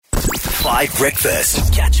5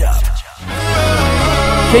 Breakfast. Catch up.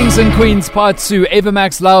 Kings and Queens Part 2, Ava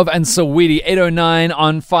Max, Love and Saweetie, 8:09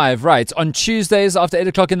 on 5. Right, on Tuesdays after 8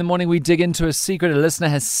 o'clock in the morning, we dig into a secret a listener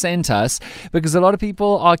has sent us because a lot of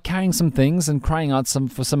people are carrying some things and crying out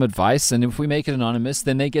for some advice. And if we make it anonymous,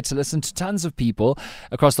 then they get to listen to tons of people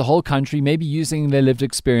across the whole country, maybe using their lived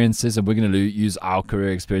experiences. And we're going to use our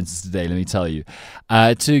career experiences today, let me tell you,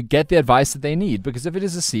 to get the advice that they need. Because if it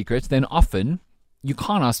is a secret, then often you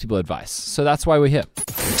can't ask people advice. So that's why we're here.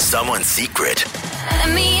 Someone's secret.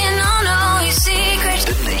 Let me in on all your secrets.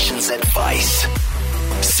 The nation's advice.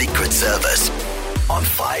 Secret Service on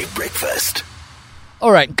 5 Breakfast.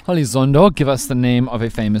 All right, Holly Zondo, give us the name of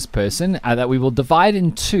a famous person that we will divide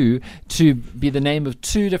in two to be the name of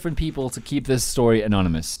two different people to keep this story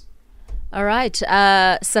anonymous. All right,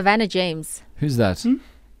 Savannah James. Who's that?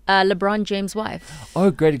 LeBron James' wife.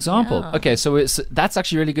 Oh, great example. Yeah. Okay, so that's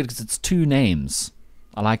actually really good because it's two names.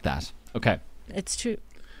 I like that. Okay. It's true.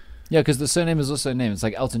 Yeah, because the surname is also a name. It's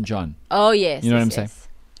like Elton John. Oh, yes. You know what yes, I'm saying? yes.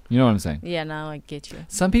 You know what I'm saying? Yeah, now I get you.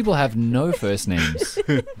 Some people have no first names.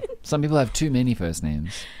 Some people have too many first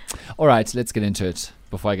names. All right, let's get into it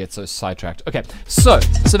before I get so sidetracked. Okay, so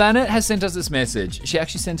Savannah has sent us this message. She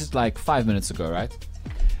actually sent it like 5 minutes ago, right?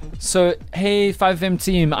 So, hey 5FM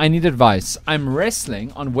team, I need advice. I'm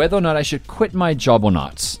wrestling on whether or not I should quit my job or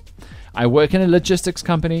not. I work in a logistics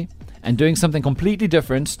company and doing something completely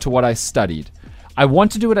different to what I studied. I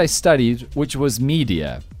want to do what I studied, which was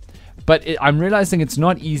media. But I'm realizing it's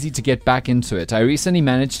not easy to get back into it. I recently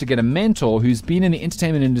managed to get a mentor who's been in the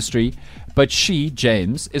entertainment industry, but she,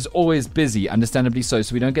 James, is always busy, understandably so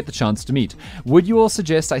we don't get the chance to meet. Would you all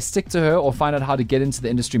suggest I stick to her or find out how to get into the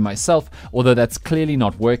industry myself, although that's clearly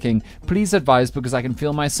not working? Please advise because I can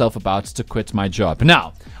feel myself about to quit my job.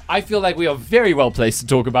 Now, I feel like we are very well placed to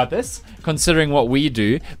talk about this, considering what we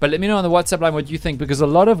do. But let me know on the WhatsApp line what you think, because a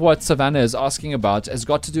lot of what Savannah is asking about has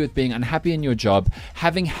got to do with being unhappy in your job,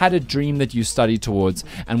 having had a dream that you studied towards,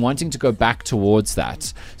 and wanting to go back towards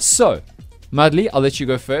that. So, Madly, I'll let you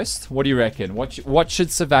go first. What do you reckon? What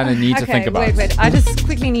should Savannah need to think about? Wait. I just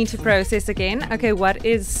quickly need to process again. Okay, what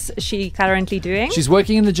is she currently doing? She's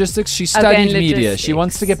working in logistics. She studied media. logistics. She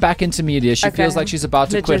wants to get back into media. She feels like she's about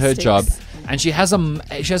to quit her job. And she has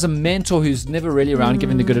a mentor who's never really around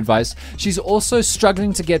giving the good advice. She's also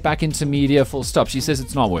struggling to get back into media full stop. She says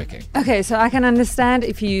it's not working. Okay, so I can understand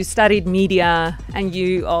if you studied media and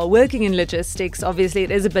you are working in logistics, obviously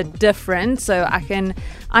it is a bit different. So I can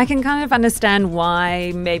kind of understand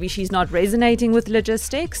why maybe she's not resonating with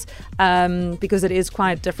logistics because it is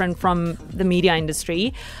quite different from the media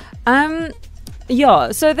industry. So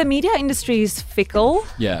the media industry is fickle.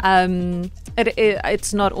 Yeah.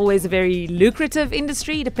 It's not always a very lucrative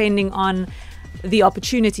industry depending on the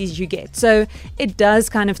opportunities you get. So it does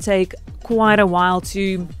kind of take quite a while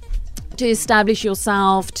to establish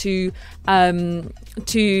yourself, to have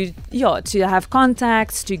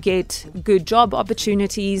contacts, to get good job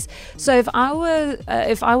opportunities. So if I were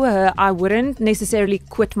her, I wouldn't necessarily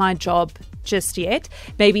quit my job just yet.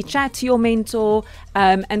 Maybe chat to your mentor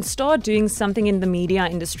and start doing something in the media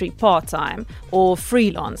industry part-time or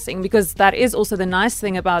freelancing, because that is also the nice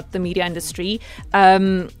thing about the media industry.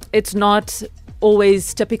 It's not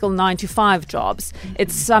always typical 9-to-5 jobs.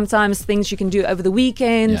 It's sometimes things you can do over the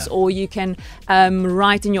weekends, or you can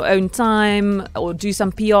write in your own time or do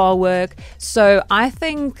some PR work. So I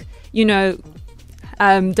think,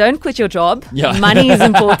 don't quit your job. Yeah. Money is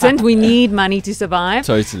important. We need money to survive.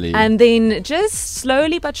 Totally. And then just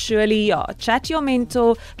slowly but surely, chat to your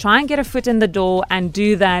mentor, try and get a foot in the door and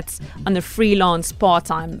do that on the freelance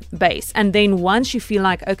part-time base. And then once you feel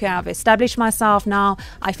like, okay, I've established myself now,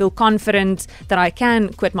 I feel confident that I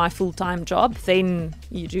can quit my full-time job, then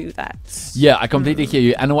you do that. Yeah, I completely hear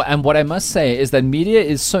you. And what I must say is that media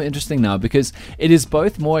is so interesting now because it is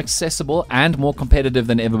both more accessible and more competitive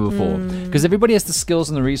than ever before. Because everybody has the skills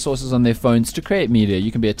and the resources on their phones to create media.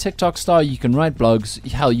 You can be a TikTok star, you can write blogs,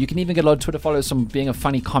 hell, you can even get a lot of Twitter followers from being a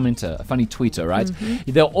funny commenter, a funny tweeter, right?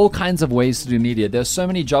 There are all kinds of ways to do media. There are so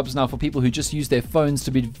many jobs now for people who just use their phones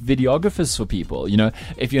to be videographers for people,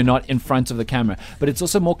 if you're not in front of the camera. But it's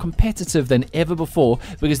also more competitive than ever before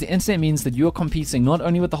because the internet means that you're competing not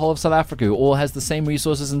only with the whole of South Africa, who all has the same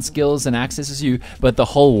resources and skills and access as you, but the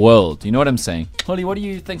whole world. You know what I'm saying? Holly, what do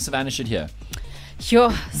you think Savannah should hear?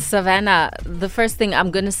 Sure, Savannah, the first thing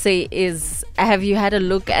I'm going to say is, have you had a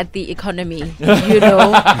look at the economy?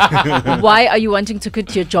 Why are you wanting to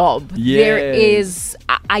quit your job? Yes. There is,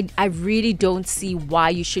 I really don't see why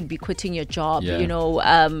you should be quitting your job. Yeah.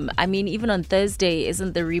 Even on Thursday,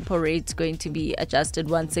 isn't the repo rate going to be adjusted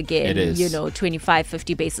once again? It is. 25,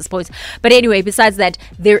 50 basis points. But anyway, besides that,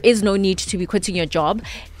 there is no need to be quitting your job.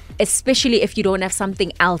 especially if you don't have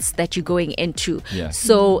something else that you're going into. Yeah.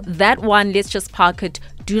 So that one, let's just park it.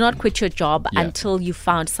 Do not quit your job Yeah. until you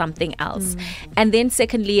found something else. And then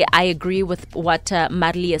secondly, I agree with what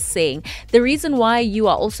Marley is saying. The reason why you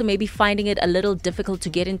are also maybe finding it a little difficult to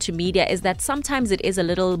get into media is that sometimes it is a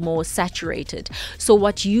little more saturated. So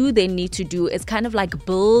what you then need to do is kind of like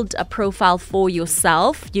build a profile for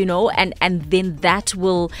yourself, and then that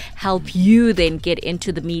will help you then get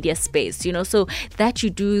into the media space, so that you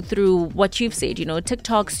do through what you've said,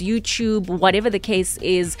 TikToks, YouTube, whatever the case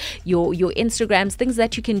is, your Instagrams, things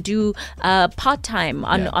that you can do part-time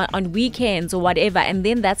on weekends or whatever, and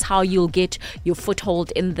then that's how you'll get your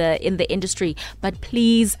foothold in the industry. But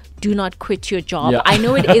please do not quit your job. Yeah. I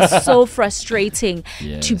know it is so frustrating to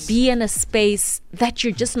Yes. be in a space that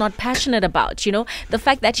you're just not passionate about. The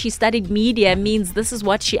fact that she studied media means this is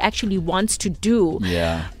what she actually wants to do.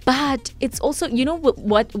 Yeah. But it's also,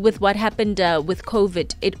 with what happened with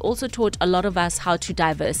COVID, it also taught a lot of us how to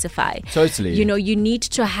diversify. Totally. You need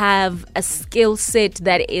to have a skill set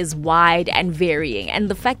that is wide and varying. And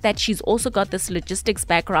the fact that she's also got this logistics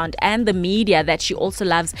background and the media that she also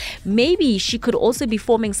loves, maybe she could also be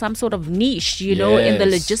forming some sort of niche, in the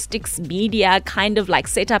Yes. logistics media kind of like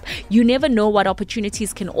setup. You never know what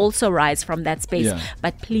opportunities can also rise from that space. Yeah.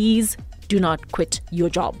 But please do not quit your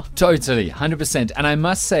job. Totally, 100%. And I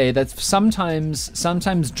must say that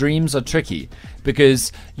sometimes dreams are tricky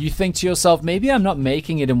because you think to yourself, maybe I'm not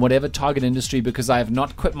making it in whatever target industry because I have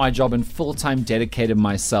not quit my job and full-time dedicated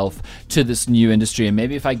myself to this new industry. And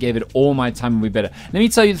maybe if I gave it all my time, it would be better. Let me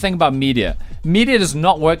tell you the thing about media. Media does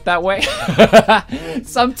not work that way.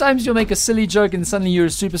 Sometimes you'll make a silly joke and suddenly you're a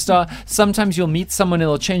superstar. Sometimes you'll meet someone and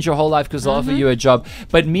it'll change your whole life because they'll offer you a job.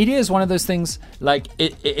 But media is one of those things, like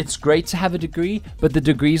it's great to have a degree, but the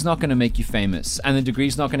degree is not going to make you famous, and the degree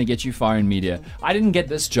is not going to get you far in media. I didn't get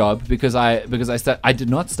this job because I did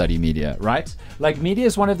not study media, right? Like, media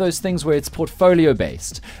is one of those things where it's portfolio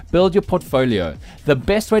based. Build your portfolio. The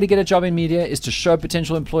best way to get a job in media is to show a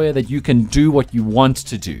potential employer that you can do what you want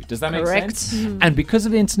to do. Does that make Correct. sense? And because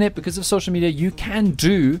of the internet, because of social media, you can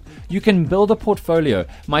build a portfolio.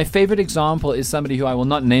 My favorite example is somebody who I will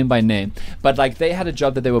not name by name, but like, they had a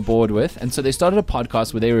job that they were bored with, and so they started a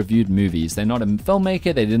podcast where they reviewed movies. They're not a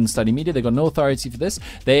filmmaker, they didn't study media, they got no authority for this.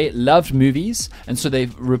 They loved movies, and so they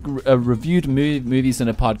reviewed movies in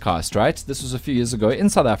a podcast, right? This was a few years ago in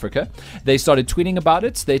South Africa. They started tweeting about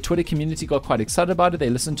it. Their Twitter community got quite excited about it. They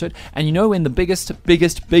listened to it. And when the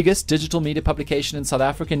biggest digital media publication in South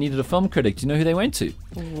Africa needed a film critic, do you know who they went to?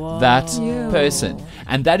 Wow. That person.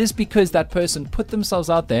 And that is because that person put themselves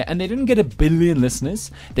out there, and they didn't get 1 billion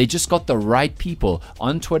listeners. They just got the right people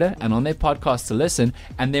on Twitter and on their podcast to listen.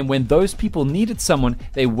 And then when those people needed someone,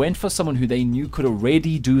 they went for someone who they knew could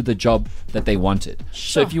already do the job that they wanted.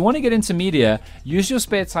 So if you want to get into media, use your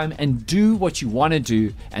spare time and do what you want to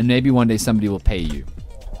do, and maybe one day somebody will pay you.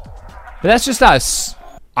 But that's just us.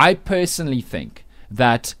 I personally think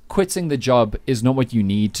that quitting the job is not what you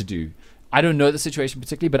need to do. I don't know the situation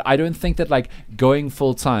particularly, but I don't think that like going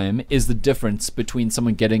full time is the difference between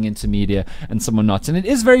someone getting into media and someone not. And it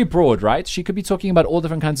is very broad, right? She could be talking about all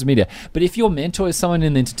different kinds of media. But if your mentor is someone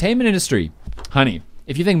in the entertainment industry, honey,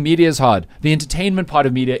 if you think media is hard, the entertainment part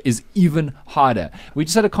of media is even harder. We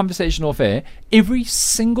just had a conversation off air. Every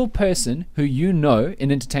single person who you know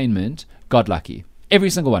in entertainment got lucky. Every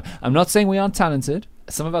single one. I'm not saying we aren't talented.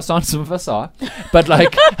 Some of us aren't, some of us are. But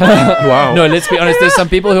like, Wow. no, let's be honest. There's some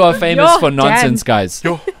people who are famous Yo, for nonsense, guys.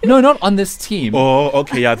 Yo. No, not on this team. Oh,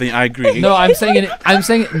 okay. Yeah, then I agree. No, I'm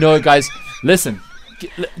saying no, guys. Listen,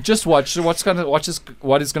 just watch what is going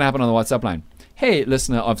to happen on the WhatsApp line. Hey,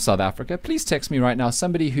 listener of South Africa, please text me right now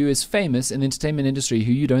somebody who is famous in the entertainment industry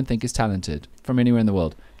who you don't think is talented from anywhere in the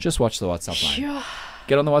world. Just watch the WhatsApp line.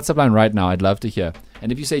 Get on the WhatsApp line right now. I'd love to hear.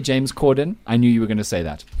 And if you say James Corden, I knew you were going to say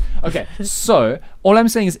that. Okay, so all I'm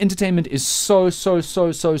saying is entertainment is so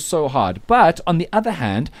hard. But on the other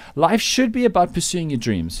hand, life should be about pursuing your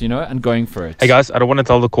dreams, and going for it. Hey guys, I don't want to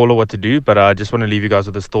tell the caller what to do, but I just want to leave you guys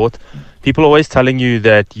with this thought. People are always telling you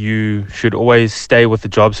that you should always stay with the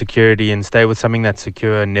job security and stay with something that's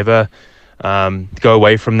secure and never go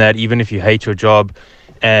away from that, even if you hate your job,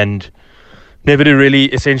 and never to really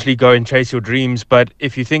essentially go and chase your dreams. But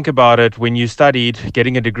if you think about it, when you studied,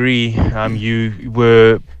 getting a degree, you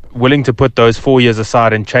were willing to put those 4 years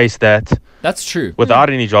aside and chase that. That's true.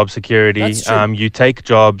 Without any job security. That's true. You take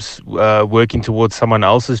jobs working towards someone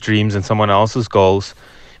else's dreams and someone else's goals,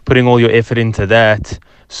 putting all your effort into that.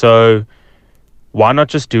 So why not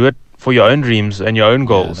just do it for your own dreams and your own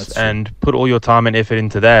goals, that's true. and put all your time and effort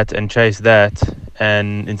into that and chase that,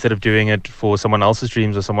 and instead of doing it for someone else's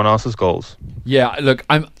dreams or someone else's goals. Yeah, look,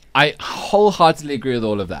 I wholeheartedly agree with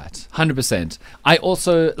all of that, 100%. I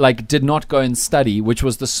also did not go and study, which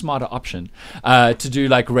was the smarter option, to do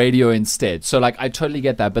radio instead. So I totally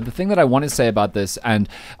get that. But the thing that I want to say about this, and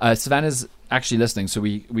Savannah's actually listening, so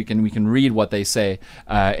we can read what they say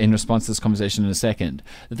in response to this conversation in a second.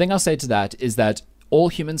 The thing I'll say to that is that all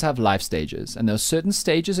humans have life stages, and there are certain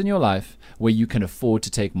stages in your life where you can afford to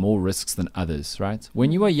take more risks than others, right?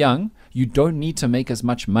 When you are young, you don't need to make as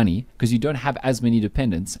much money because you don't have as many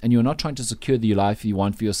dependents, and you're not trying to secure the life you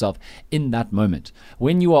want for yourself in that moment.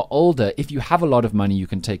 When you are older, if you have a lot of money, you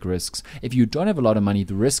can take risks. If you don't have a lot of money,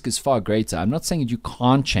 the risk is far greater. I'm not saying you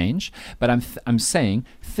can't change, but I'm saying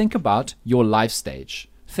think about your life stage.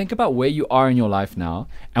 Think about where you are in your life now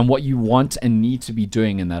and what you want and need to be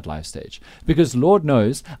doing in that life stage. Because Lord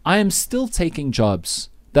knows, I am still taking jobs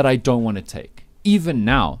that I don't want to take, even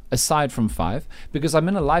now, aside from 5, because I'm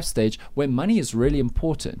in a life stage where money is really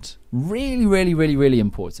important. Really, really, really, really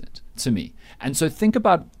important to me. And so think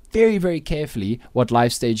about very, very carefully what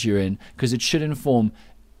life stage you're in, because it should inform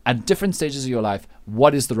at different stages of your life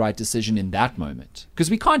what is the right decision in that moment. Because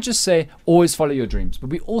we can't just say always follow your dreams, but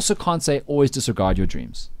we also can't say always disregard your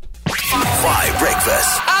dreams. 5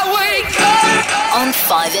 Breakfast. I wake up On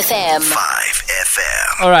 5FM.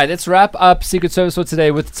 5FM. All right, let's wrap up Secret Service for today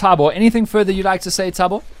with Thabo. Anything further you'd like to say,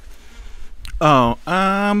 Thabo? Oh,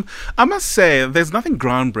 I must say, there's nothing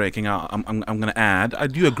groundbreaking I'm going to add. I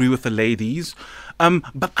do agree with the ladies,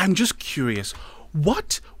 but I'm just curious.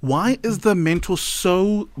 Why is the mentor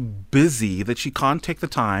so busy that she can't take the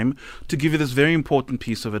time to give you this very important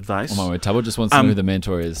piece of advice? Oh my word, Thabo just wants to know who the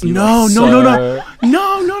mentor is. No.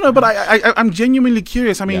 But I'm genuinely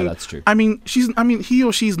curious. I mean, yeah, that's true. He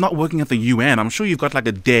or she's not working at the UN. I'm sure you've got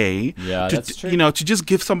a day, that's true. To just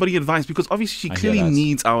give somebody advice, because obviously she I clearly hear that.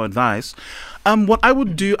 needs our advice. What I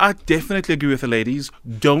would do, I definitely agree with the ladies.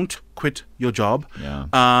 Don't quit your job.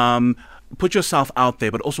 Yeah. Put yourself out there,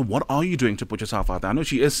 but also what are you doing to put yourself out there? I know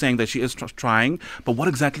she is saying that she is trying, but what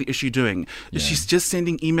exactly is she doing? Is she just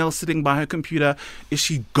sending emails sitting by her computer? Is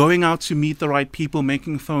she going out to meet the right people,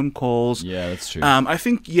 making phone calls? Yeah, that's true. I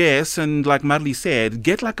think yes, and like Madly said,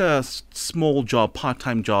 get a small job,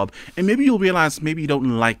 part-time job, and maybe you'll realize maybe you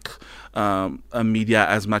don't like media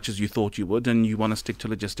as much as you thought you would, and you want to stick to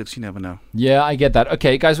logistics. You never know. Yeah, I get that.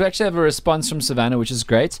 Okay, guys, we actually have a response from Savannah, which is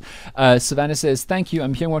great. Savannah says, thank you.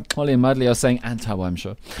 I'm hearing what Holly and Mudley are saying, and Thabo, I'm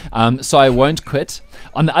sure. So I won't quit.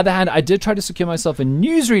 On the other hand, I did try to secure myself a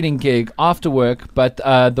newsreading gig after work, but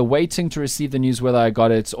the waiting to receive the news, whether I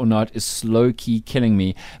got it or not, is low-key killing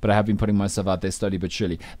me. But I have been putting myself out there slowly but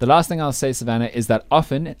surely. The last thing I'll say, Savannah, is that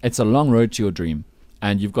often it's a long road to your dream.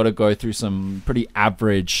 And you've got to go through some pretty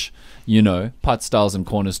average, pot styles and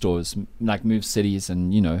corner stores, move cities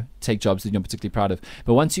and, take jobs that you're not particularly proud of.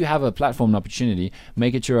 But once you have a platform and opportunity,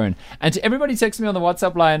 make it your own. And to everybody texting me on the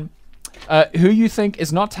WhatsApp line, who you think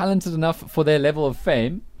is not talented enough for their level of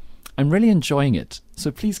fame, I'm really enjoying it. So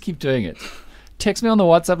please keep doing it. Text me on the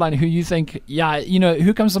WhatsApp line who you think,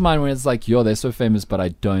 who comes to mind when it's they're so famous, but I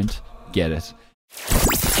don't get it.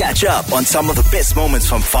 Catch up on some of the best moments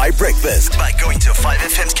from 5 Breakfast by going to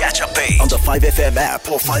 5FM's catch-up page on the 5FM app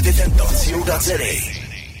or 5FM.co.za.